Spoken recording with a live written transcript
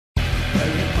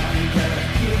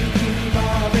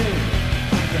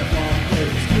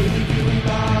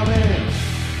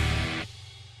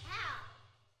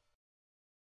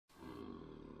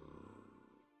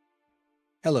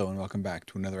Hello and welcome back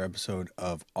to another episode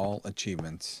of All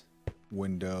Achievements,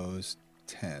 Windows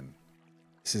 10.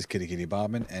 This is Kitty Kitty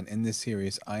Bobbin, and in this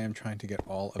series I am trying to get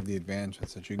all of the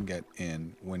advancements that you can get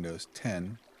in Windows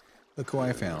 10. Look who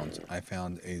I found. I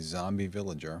found a zombie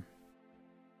villager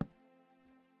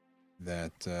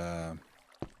that,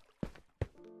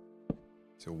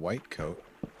 it's a white coat.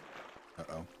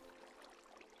 Uh-oh.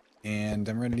 And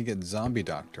I'm ready to get Zombie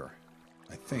Doctor,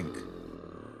 I think.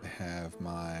 I have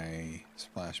my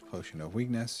Splash Potion of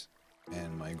Weakness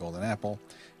and my Golden Apple.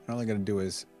 And all I gotta do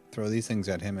is throw these things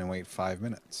at him and wait 5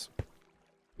 minutes.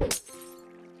 I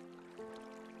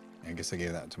guess I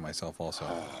gave that to myself also.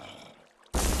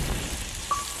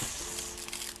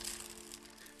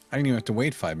 I didn't even have to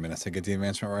wait 5 minutes. I get the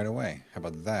advancement right away. How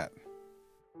about that?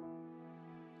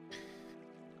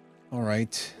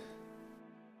 Alright.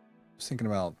 I was thinking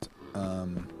about,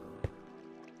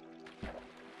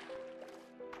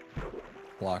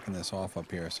 blocking this off up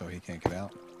here so he can't get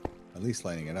out. At least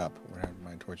lighting it up. Where did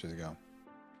my torches go?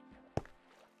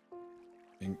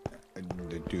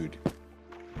 Dude,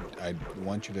 I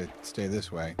want you to stay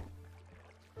this way.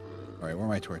 Alright, where are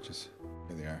my torches?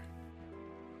 Here they are.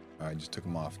 Alright, I just took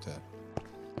them off to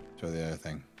show the other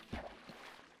thing.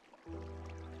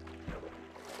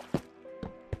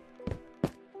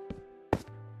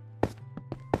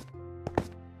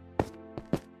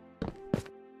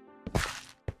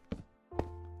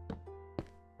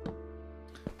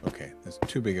 Okay, that's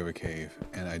too big of a cave,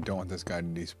 and I don't want this guy to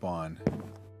despawn.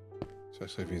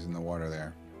 Especially if he's in the water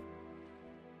there.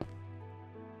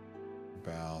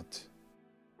 About...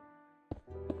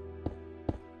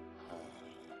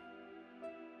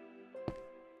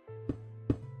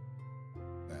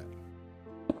 that.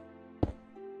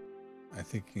 I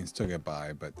think he can still get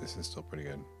by, but this is still pretty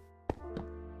good.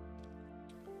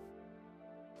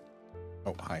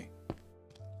 Oh, hi.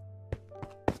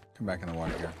 Come back in the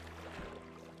water here.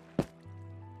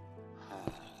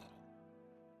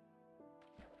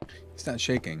 He's not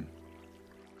shaking.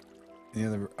 The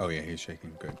other... oh yeah, he's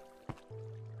shaking. Good.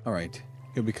 Alright.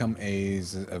 He'll become a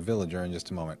villager in just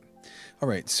a moment.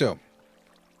 Alright, so...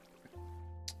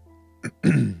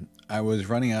 I was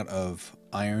running out of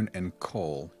iron and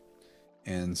coal.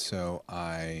 And so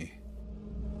I...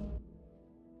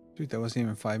 dude, that wasn't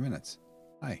even 5 minutes.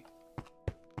 Hi.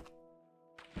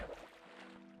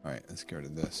 Alright, let's get rid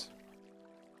of this.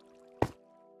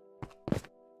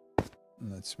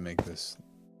 Let's make this...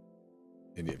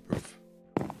 idiot proof.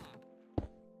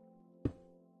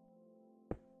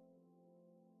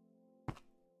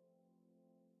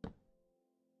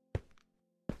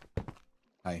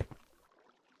 Hi.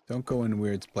 Don't go in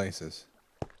weird places.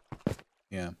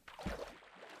 Yeah.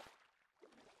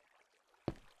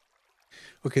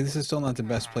 Okay, this is still not the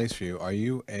best place for you. Are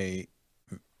you a...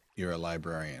 you're a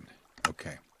librarian.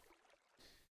 Okay.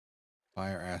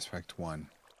 Fire aspect 1.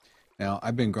 Now,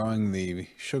 I've been growing the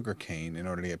sugar cane in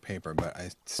order to get paper, but I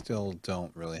still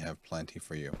don't really have plenty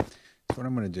for you. So what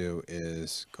I'm going to do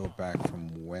is go back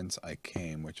from whence I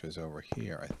came, which was over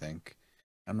here, I think.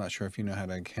 I'm not sure if you know how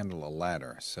to handle a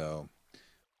ladder, so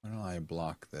why don't I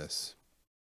block this?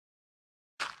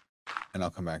 And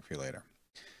I'll come back for you later.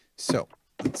 So,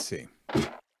 let's see.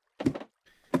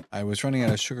 I was running out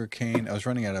of sugar cane. I was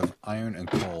running out of iron and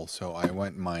coal, so I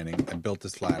went mining. I built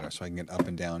this ladder so I can get up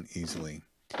and down easily.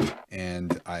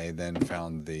 And I then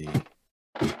found the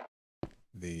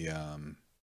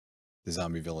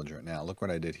zombie villager. Now look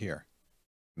what I did here.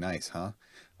 Nice, huh?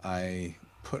 I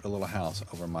put a little house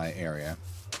over my area.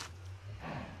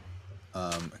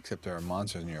 Except there are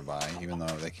monsters nearby, even though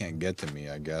they can't get to me,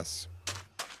 I guess.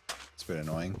 It's a bit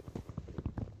annoying.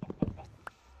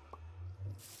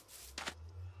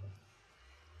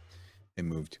 It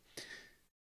moved.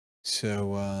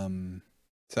 So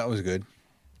that was good.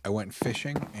 I went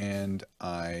fishing and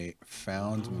I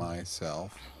found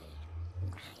myself...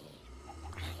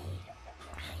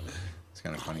 it's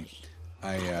kind of funny.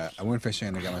 I went fishing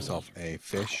and I got myself a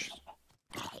fish.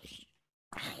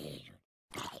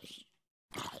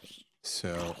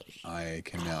 So I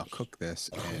can now cook this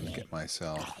and get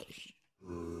myself...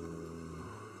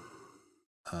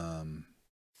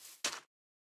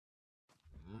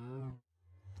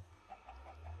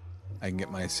 I can get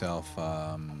myself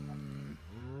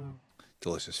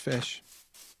delicious fish.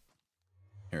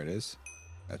 Here it is.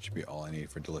 That should be all I need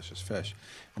for delicious fish.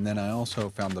 And then I also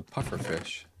found the puffer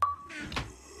fish.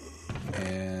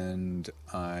 And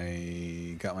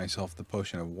I got myself the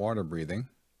potion of water breathing.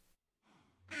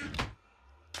 I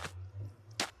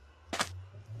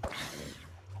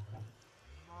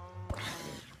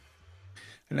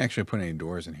didn't actually put any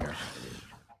doors in here.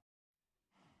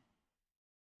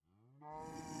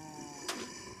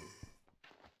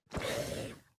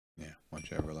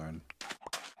 you ever learn.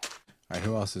 Alright,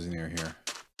 who else is near here?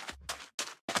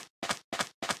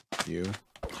 You.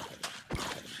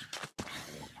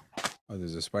 Oh,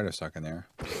 there's a spider stuck in there.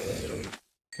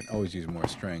 Can always use more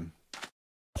string.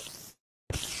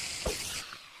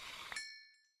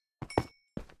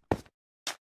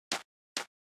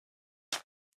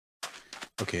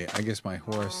 Okay, I guess my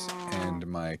horse and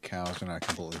my cows are not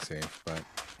completely safe, but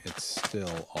it's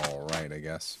still alright, I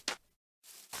guess.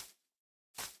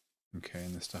 Okay,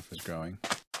 and this stuff is growing.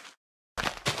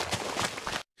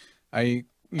 I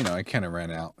kind of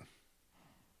ran out.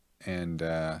 And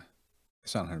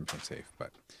it's not 100% safe,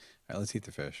 but alright, let's eat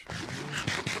the fish.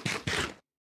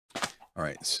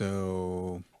 Alright,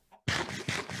 so...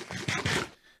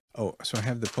 Oh, so I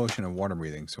have the potion of water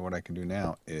breathing. So what I can do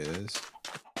now is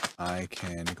I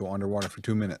can go underwater for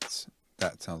 2 minutes.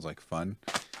 That sounds like fun,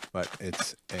 but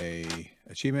it's a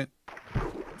achievement,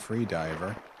 free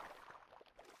diver.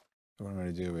 So what I'm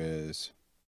going to do is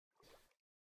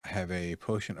I have a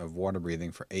potion of water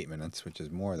breathing for 8 minutes, which is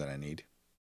more than I need.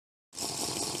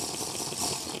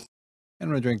 And I'm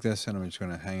going to drink this, and I'm just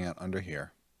going to hang out under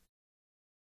here.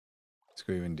 Let's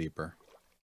go even deeper.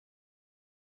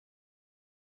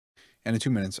 And in 2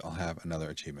 minutes, I'll have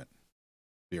another achievement.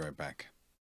 Be right back.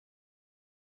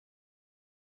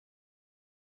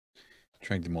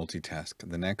 Trying to multitask.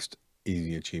 The next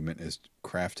easy achievement is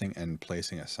crafting and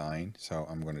placing a sign. So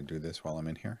I'm going to do this while I'm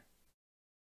in here.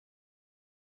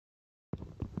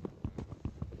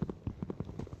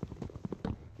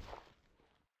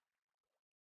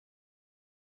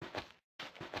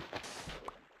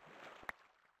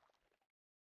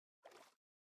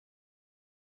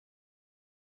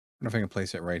 I wonder if I can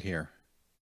place it right here.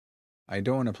 I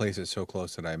don't want to place it so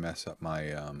close that I mess up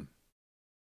my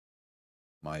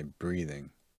my breathing.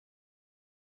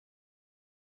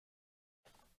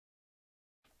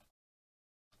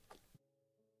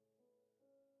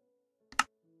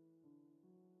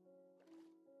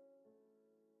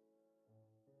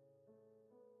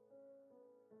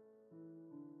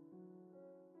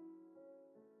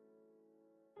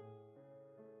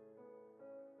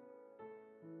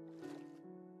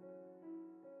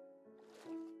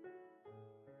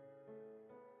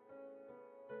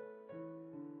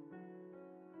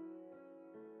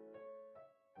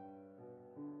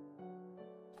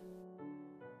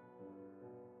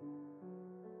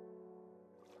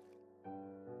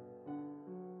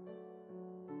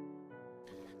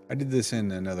 I did this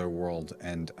in another world,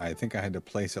 and I think I had to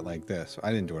place it like this.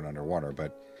 I didn't do it underwater,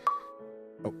 but...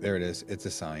 Oh, there it is. It's a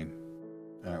sign.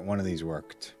 Alright, one of these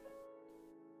worked.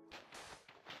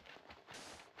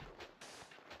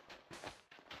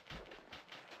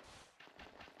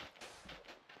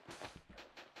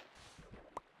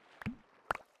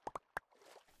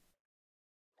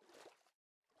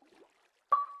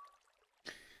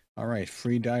 Alright,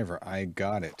 free diver. I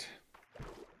got it.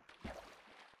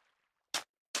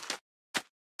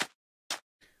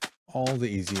 All the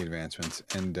easy advancements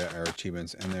and or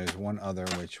achievements, and there's one other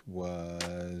which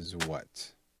was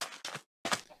what?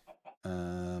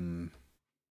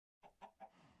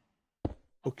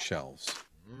 Bookshelves.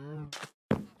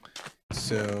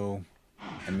 So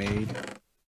I made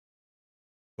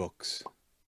books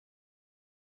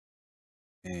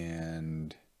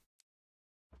and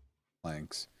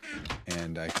planks,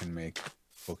 and I can make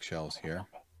bookshelves here.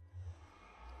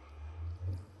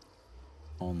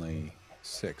 Only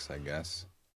 6, I guess.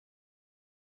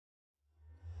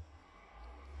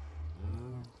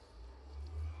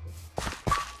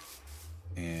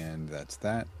 And that's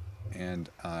that. And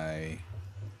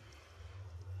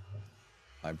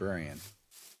librarian.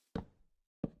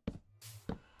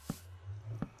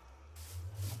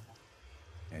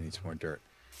 I need some more dirt.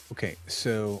 Okay,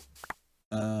 so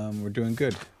we're doing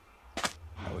good.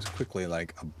 That was quickly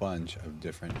like a bunch of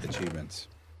different achievements.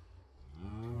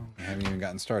 I haven't even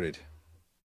gotten started.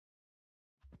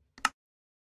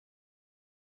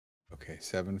 Okay,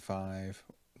 7, 5,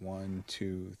 1,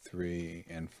 2, 3,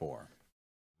 and 4.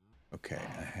 Okay,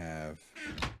 I have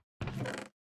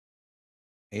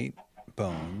 8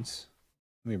 bones.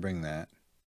 Let me bring that.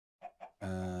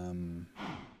 A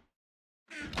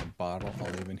bottle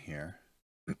I'll leave in here.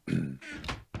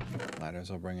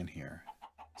 Ladders I'll bring in here.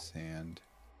 Sand.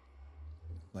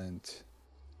 Flint.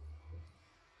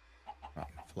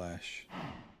 Rotten flesh.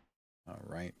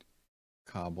 Alright.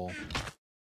 Cobble.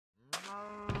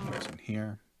 Goes in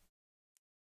here.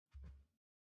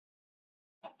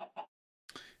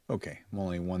 Okay, I'm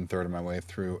only 1/3 of my way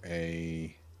through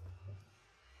a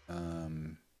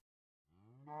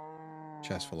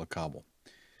chest full of cobble.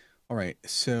 Alright,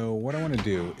 so what I want to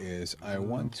do is I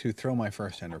want to throw my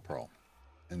first ender pearl.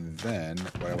 And then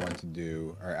what I want to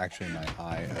do are actually my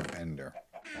Eye of Ender,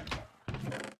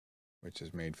 which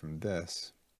is made from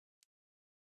this.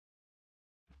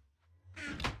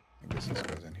 I guess this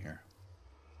goes in here.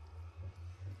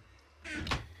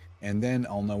 And then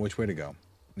I'll know which way to go.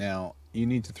 Now, you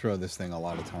need to throw this thing a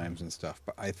lot of times and stuff,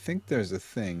 but I think there's a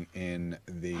thing in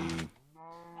the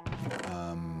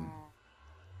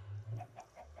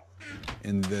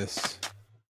in this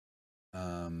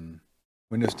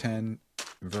Windows 10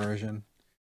 version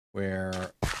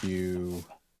where you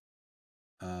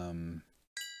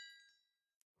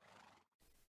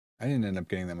I didn't end up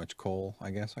getting that much coal,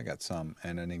 I guess. I got some,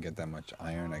 and I didn't get that much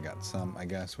iron. I got some, I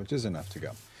guess, which is enough to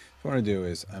go. So what I do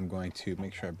is I'm going to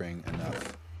make sure I bring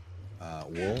enough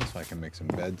wool so I can make some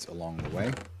beds along the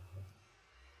way.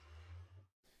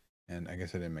 And I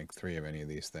guess I didn't make 3 of any of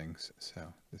these things, so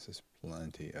this is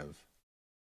plenty of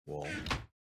wool.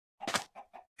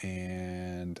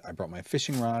 And I brought my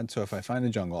fishing rod, so if I find a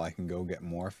jungle, I can go get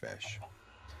more fish.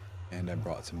 And I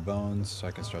brought some bones so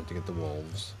I can start to get the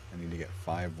wolves. I need to get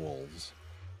 5 wolves.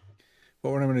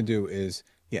 But what I'm going to do is,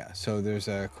 yeah, so there's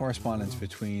a correspondence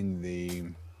between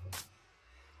the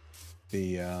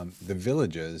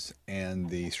villages and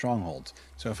the strongholds.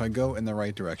 So if I go in the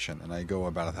right direction and I go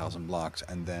about 1,000 blocks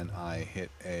and then I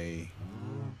hit a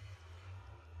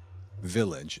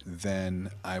village, then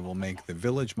I will make the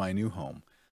village my new home.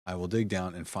 I will dig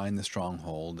down and find the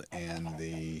stronghold and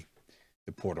the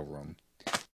portal room.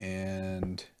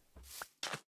 And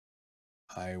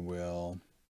I will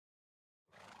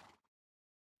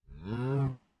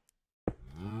okay,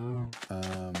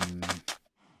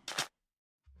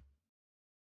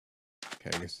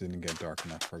 I guess it didn't get dark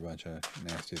enough for a bunch of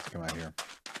nasties to come out here.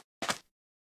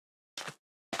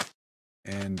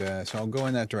 And so I'll go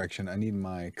in that direction. I need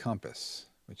my compass,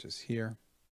 which is here.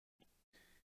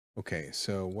 Okay,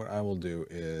 so what I will do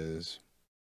is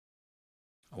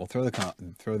I will throw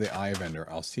the Eye of Ender.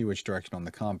 I'll see which direction on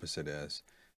the compass it is,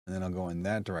 and then I'll go in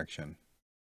that direction.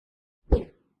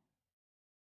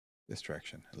 This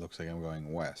direction. It looks like I'm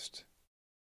going west.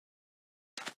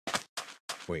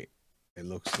 Wait, it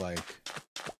looks like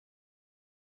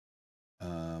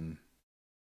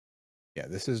yeah,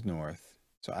 this is north.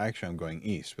 So actually I'm going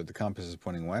east, but the compass is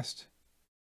pointing west.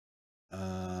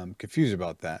 Confused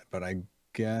about that, but I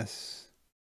guess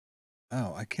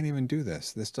oh, I can't even do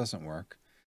this. This doesn't work.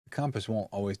 The compass won't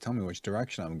always tell me which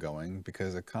direction I'm going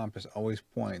because the compass always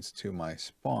points to my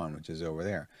spawn, which is over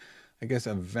there. I guess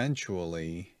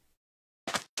eventually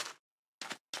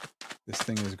this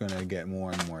thing is going to get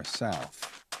more and more south.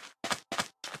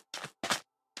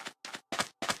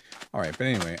 Alright, but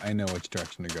anyway, I know which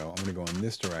direction to go. I'm going to go in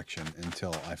this direction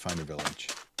until I find a village.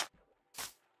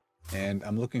 And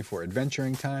I'm looking for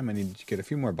adventuring time. I need to get a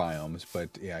few more biomes, but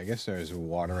yeah, I guess there's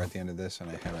water at the end of this and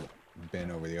I haven't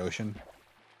been over the ocean.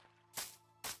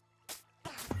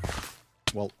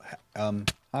 Well,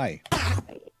 hi.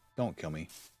 Don't kill me.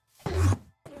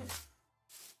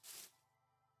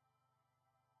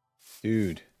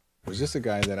 Dude, was this a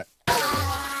guy that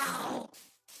I...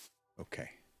 Okay.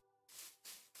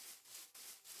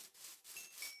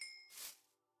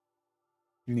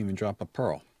 You didn't even drop a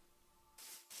pearl.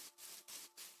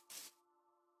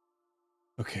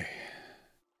 Okay.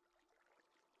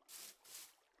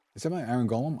 Is that my iron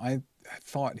golem? I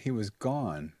thought he was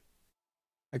gone.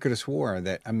 I could have swore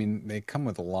that, I mean, they come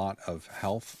with a lot of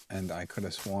health, and I could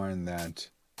have sworn that,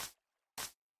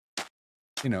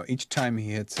 you know, each time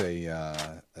he hits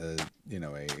a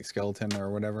skeleton or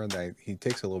whatever, that he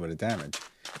takes a little bit of damage,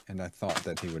 and I thought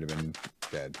that he would have been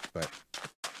dead, but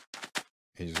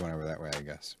he just went over that way, I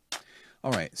guess.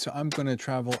 All right, so I'm going to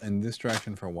travel in this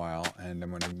direction for a while, and I'm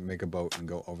going to make a boat and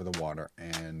go over the water,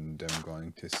 and I'm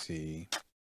going to see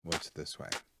what's this way.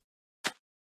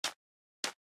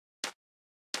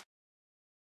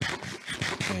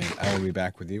 And I will be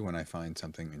back with you when I find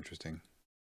something interesting.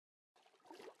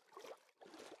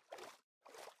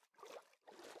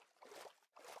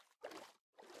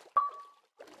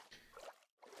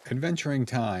 Adventuring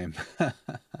time.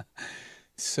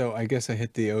 So I guess I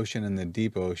hit the ocean and the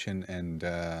deep ocean and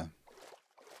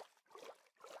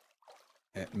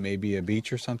maybe a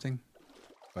beach or something.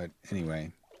 But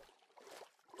anyway,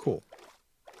 cool.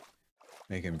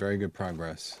 Making very good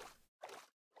progress.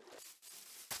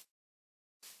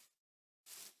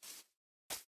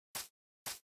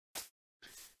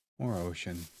 More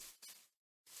ocean.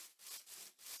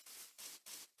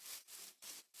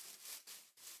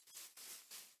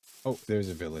 Oh, there's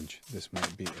a village. This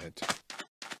might be it.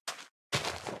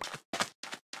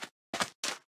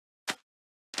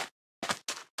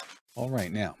 All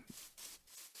right, now.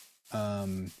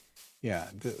 Yeah,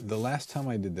 the last time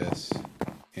I did this,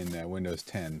 in Windows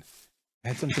 10, I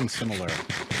had something similar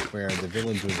where the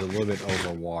village was a little bit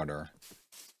over water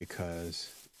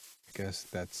because I guess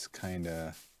that's kind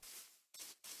of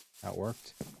how it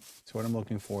worked. So what I'm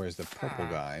looking for is the purple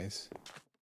guys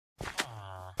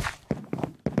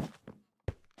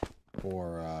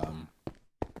for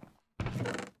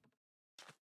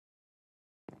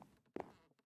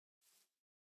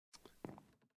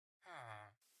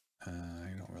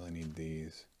I don't really need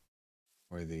these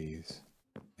or these,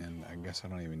 and I guess I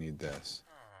don't even need this,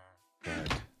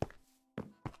 but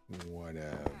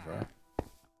whatever.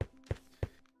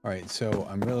 Alright, so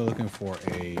I'm really looking for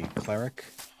a cleric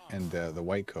and the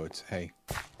white coats. Hey.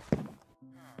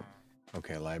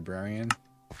 Okay, librarian.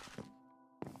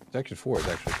 Section 4 is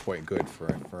actually quite good for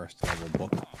a first level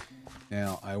book.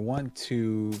 Now, I want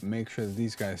to make sure that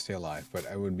these guys stay alive, but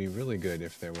it would be really good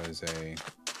if there was a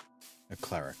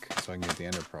cleric, so I can get the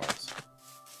ender pearls.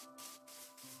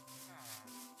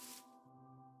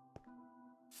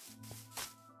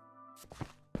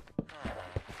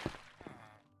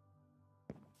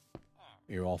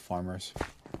 You're all farmers?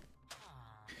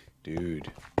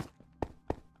 Dude.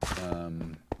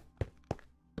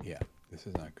 Yeah, this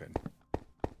is not good.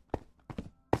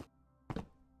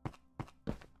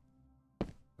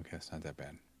 Okay, it's not that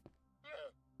bad.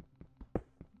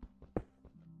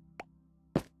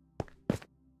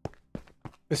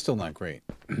 It's still not great,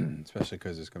 especially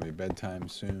because it's going to be bedtime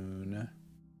soon.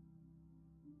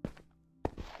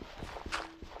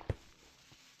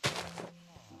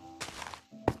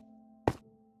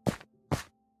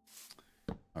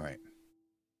 All right.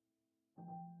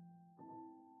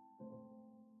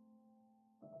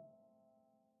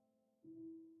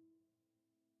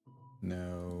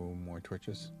 No more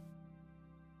torches.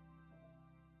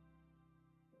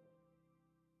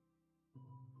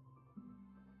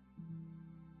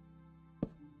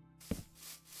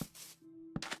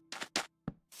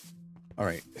 All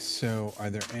right, so are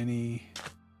there any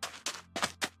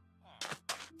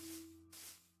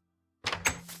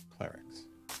clerics?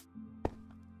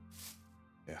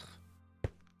 Yeah.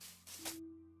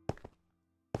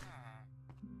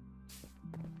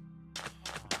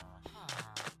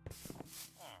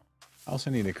 I also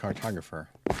need a cartographer.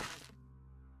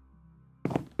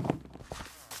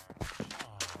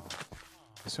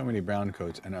 So many brown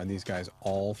coats, and are these guys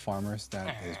all farmers?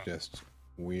 That is just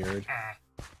weird.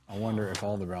 I wonder if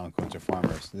all the brown coats are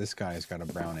farmers. This guy's got a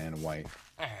brown and white.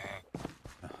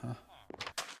 Uh-huh.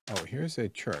 Oh, here's a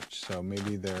church, so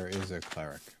maybe there is a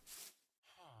cleric.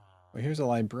 Well, here's a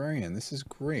librarian. This is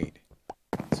great.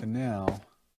 So now,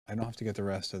 I don't have to get the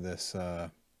rest of this,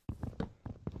 this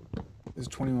is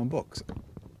 21 books.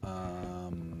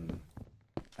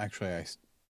 Actually,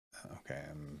 okay,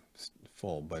 I'm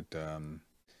full, but,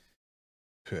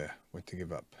 what to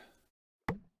give up?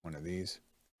 One of these.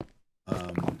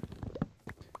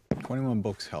 21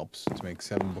 books helps to make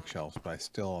 7 bookshelves, but I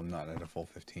still am not at a full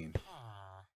 15.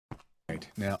 Right,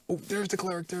 now, oh, there's the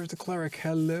cleric,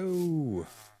 hello!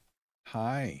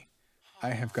 Hi, I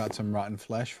have got some rotten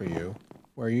flesh for you.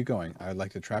 Where are you going? I would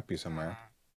like to trap you somewhere.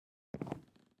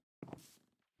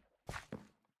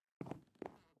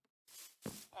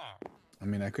 I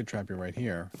mean, I could trap you right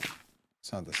here.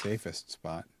 It's not the safest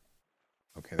spot.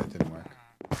 Okay, that didn't work.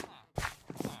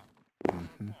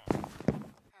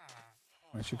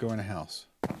 Why don't you go in a house?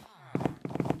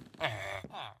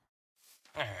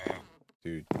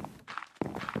 Dude.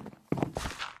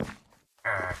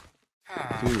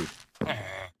 Dude.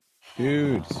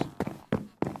 Dudes.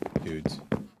 Dudes.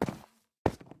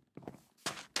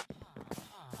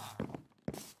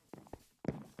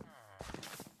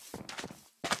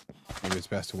 Maybe it's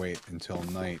best to wait until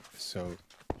night, so...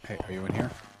 Hey, are you in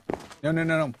here? No, no,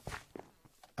 no,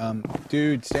 no!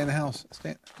 Dude, stay in the house.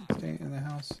 Stay in the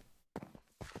house.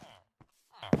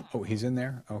 Oh, he's in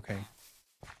there? Okay.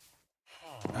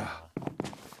 Come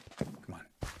on.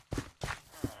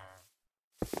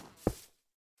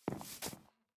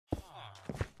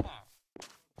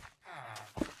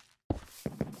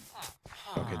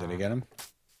 Okay, did I get him?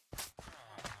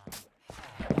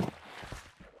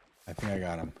 I think I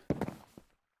got him.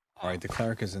 Alright, the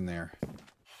cleric is in there.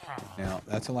 Now,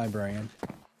 that's a librarian.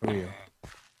 Who are you?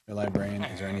 You're a librarian.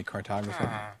 Is there any cartographer?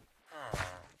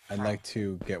 I'd like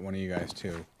to get one of you guys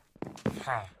too.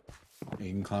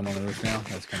 You can climb on the roof now?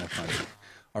 That's kind of fun.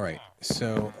 Alright,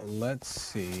 so let's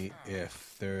see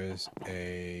if there's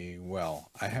a well.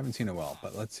 I haven't seen a well,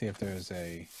 but let's see if there's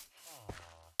a...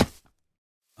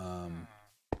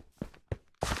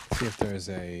 let's see if there's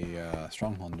a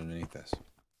stronghold underneath this.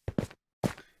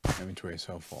 Inventory is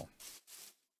so full.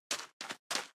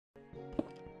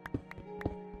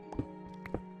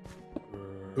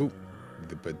 Ooh,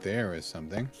 the but there is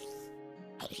something.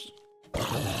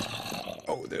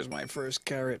 Oh, there's my first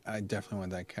carrot. I definitely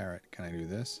want that carrot. Can I do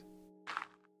this?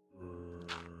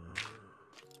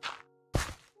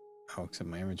 Oh, except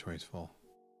my inventory is full.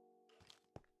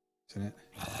 Isn't it?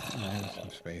 Oh, I have some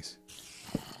space.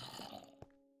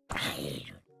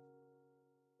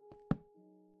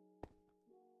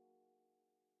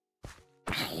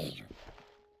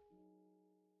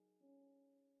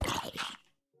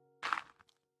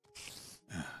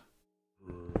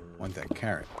 Want that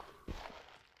carrot.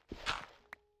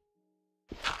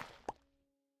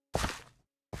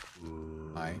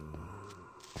 Hi.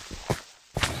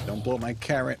 Don't blow up my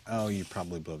carrot. Oh, you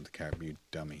probably blew up the carrot, you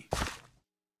dummy.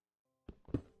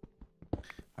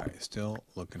 Alright, still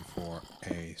looking for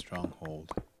a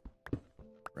stronghold.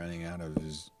 Running out of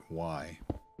Y.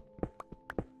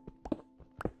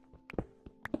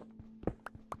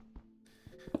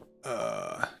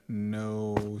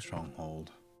 No stronghold.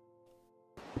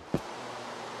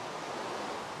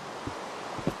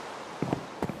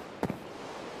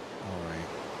 Alright.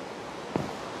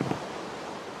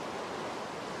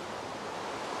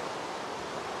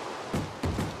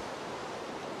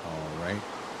 Alright.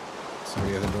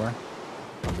 Somebody at the door?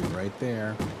 I'll be right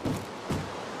there.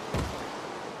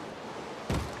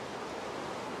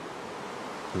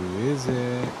 Who is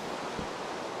it?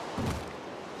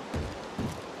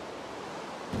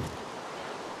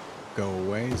 Go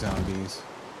away, zombies.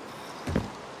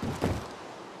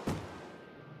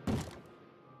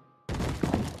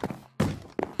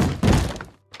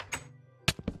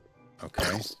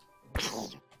 Okay.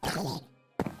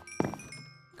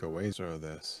 Go away, throw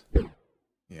this.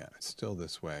 Yeah, it's still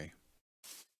this way.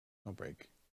 No break.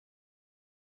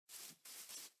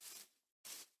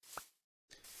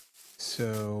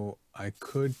 So I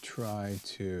could try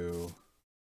to...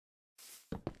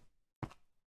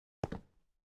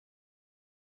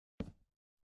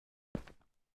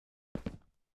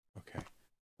 Okay,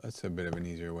 that's a bit of an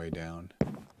easier way down.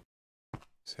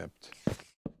 Except...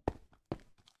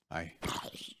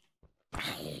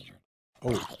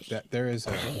 Oh, there is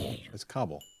a... It's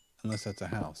cobble. Unless that's a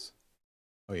house.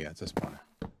 Oh yeah, it's a spawner.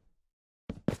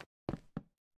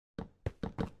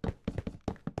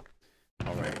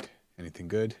 Alright, anything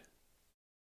good?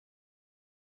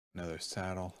 Another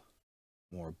saddle.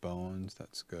 More bones,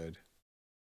 that's good.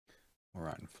 More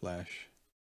rotten flesh.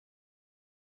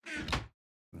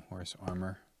 Some horse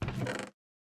armor. A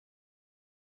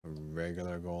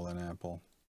regular golden apple.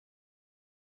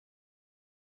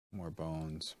 More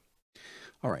bones.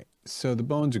 Alright, so the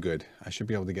bones are good. I should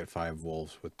be able to get 5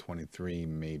 wolves with 23,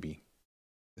 maybe.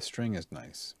 The string is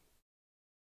nice.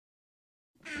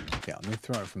 Yeah, let me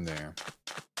throw it from there.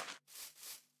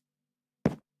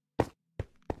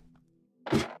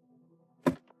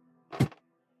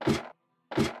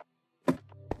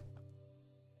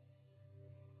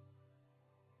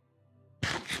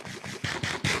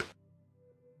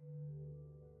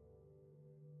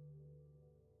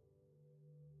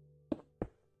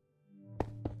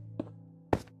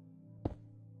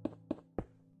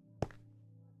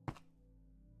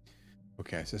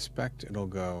 Okay, I suspect it'll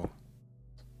go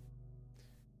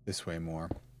this way more.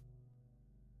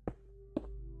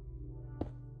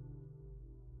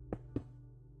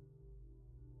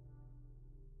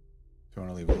 So I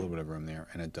want to leave a little bit of room there,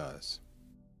 and it does.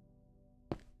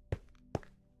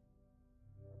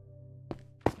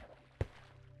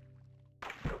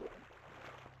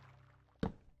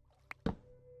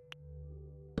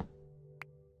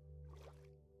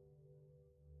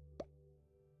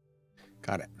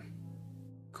 Got it.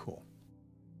 Cool.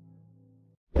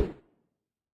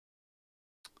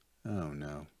 Oh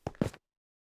no.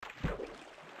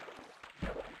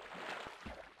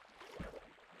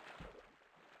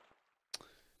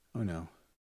 Oh no.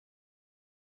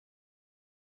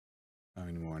 I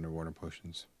need more underwater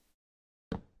potions.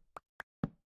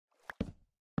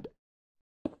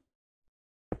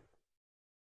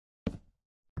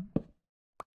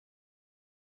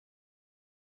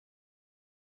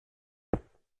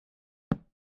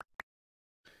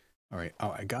 All right.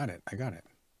 Oh, I got it. I got it.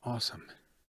 Awesome.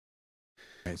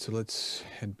 All right, so let's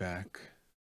head back.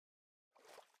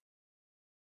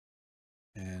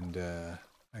 And I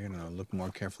gotta look more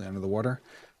carefully under the water.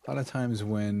 A lot of times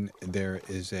when there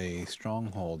is a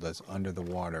stronghold that's under the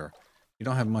water, you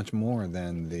don't have much more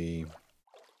than the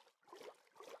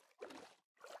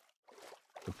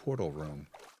portal room.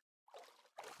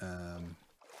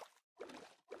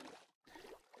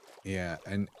 Yeah,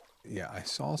 and yeah, I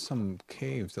saw some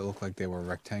caves that looked like they were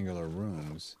rectangular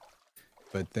rooms,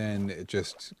 but then it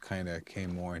just kind of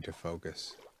came more into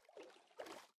focus.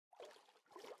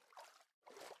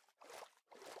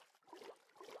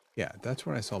 Yeah, that's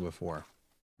what I saw before.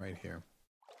 Right here.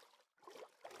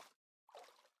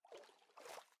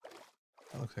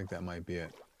 That looks like that might be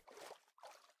it.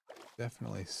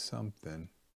 Definitely something.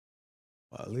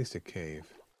 Well, at least a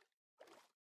cave.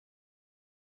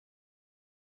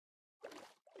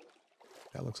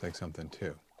 That looks like something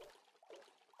too.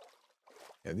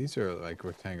 Yeah, these are like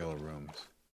rectangular rooms.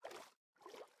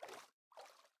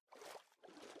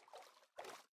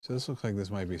 So this looks like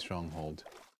this might be Stronghold.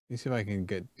 Let me see if I can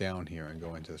get down here and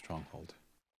go into the Stronghold.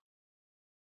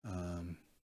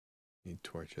 Need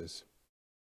torches.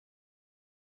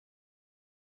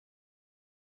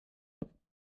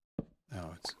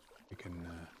 Oh, it's, we can,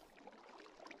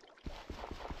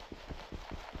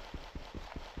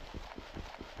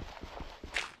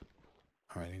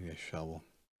 all right, I need a shovel.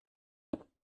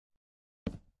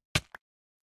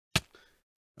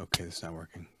 Okay, this is not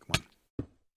working. Come on.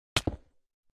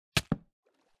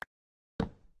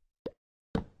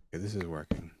 Okay, this is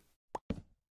working.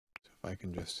 So if I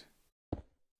can just...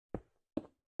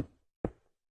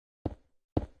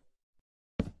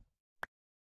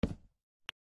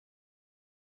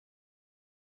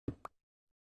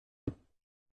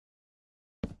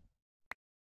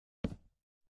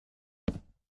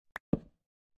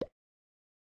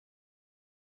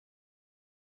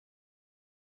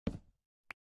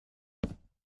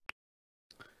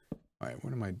 All right,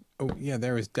 what am I... Oh, yeah,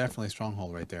 there is definitely a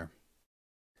Stronghold right there.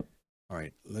 All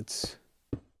right, let's...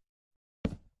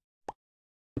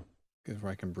 get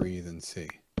where I can breathe and see.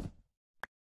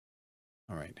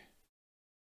 All right.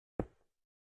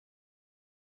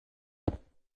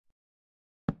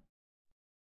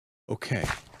 Okay,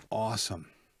 awesome.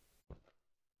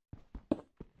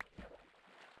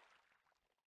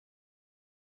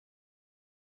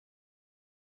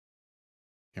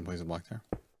 Can't place a block there.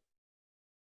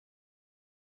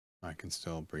 I can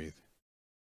still breathe.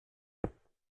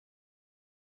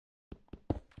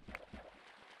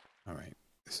 All right,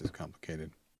 this is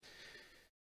complicated.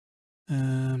 All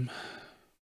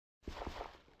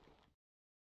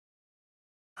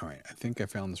right, I think I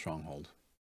found the Stronghold.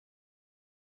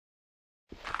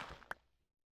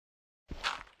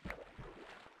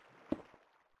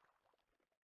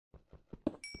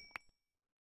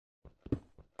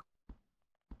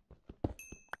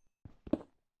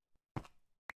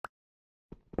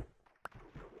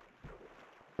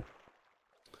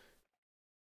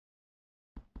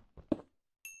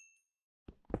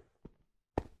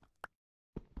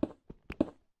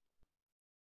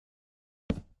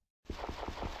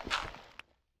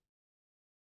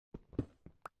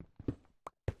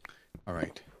 All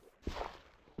right.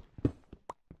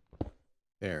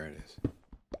 There it is.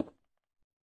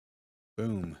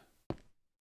 Boom.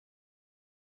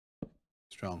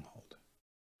 Stronghold.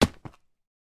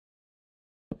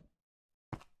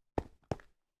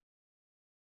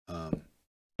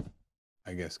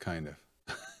 I guess kind of.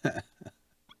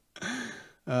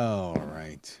 All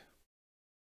right.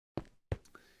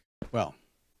 Well,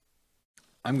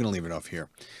 I'm going to leave it off here.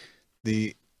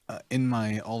 The in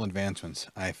my all advancements,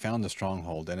 I found the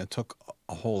Stronghold, and it took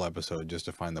a whole episode just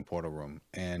to find the portal room.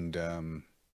 And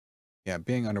yeah,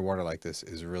 being underwater like this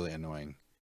is really annoying.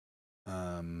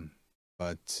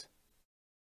 But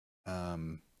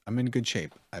I'm in good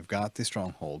shape. I've got the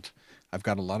Stronghold. I've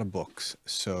got a lot of books,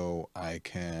 so I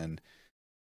can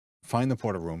find the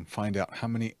portal room, find out how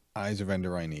many Eyes of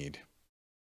Ender I need.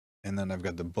 And then I've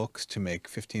got the books to make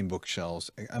 15 bookshelves.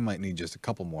 I might need just a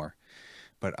couple more.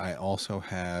 But I also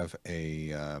have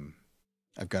a,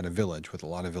 I've got a village with a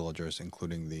lot of villagers,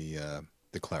 including the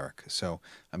cleric. So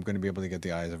I'm going to be able to get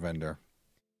the Eyes of Ender.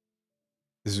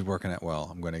 This is working out well.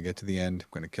 I'm going to get to the end. I'm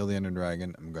going to kill the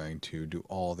Enderdragon. I'm going to do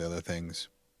all the other things.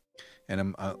 And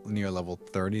I'm near level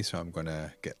 30, so I'm going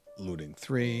to get looting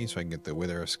 3, so I can get the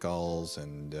Wither of Skulls,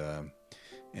 and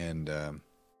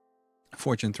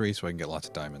Fortune 3, so I can get lots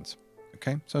of diamonds.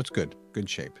 Okay, so it's good. Good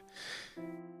shape.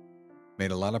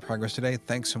 Made a lot of progress today.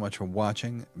 Thanks so much for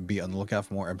watching. Be on the lookout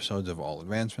for more episodes of All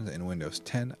Advancements in Windows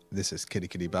 10. This is Kitty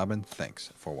Kitty Bobbin.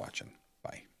 Thanks for watching.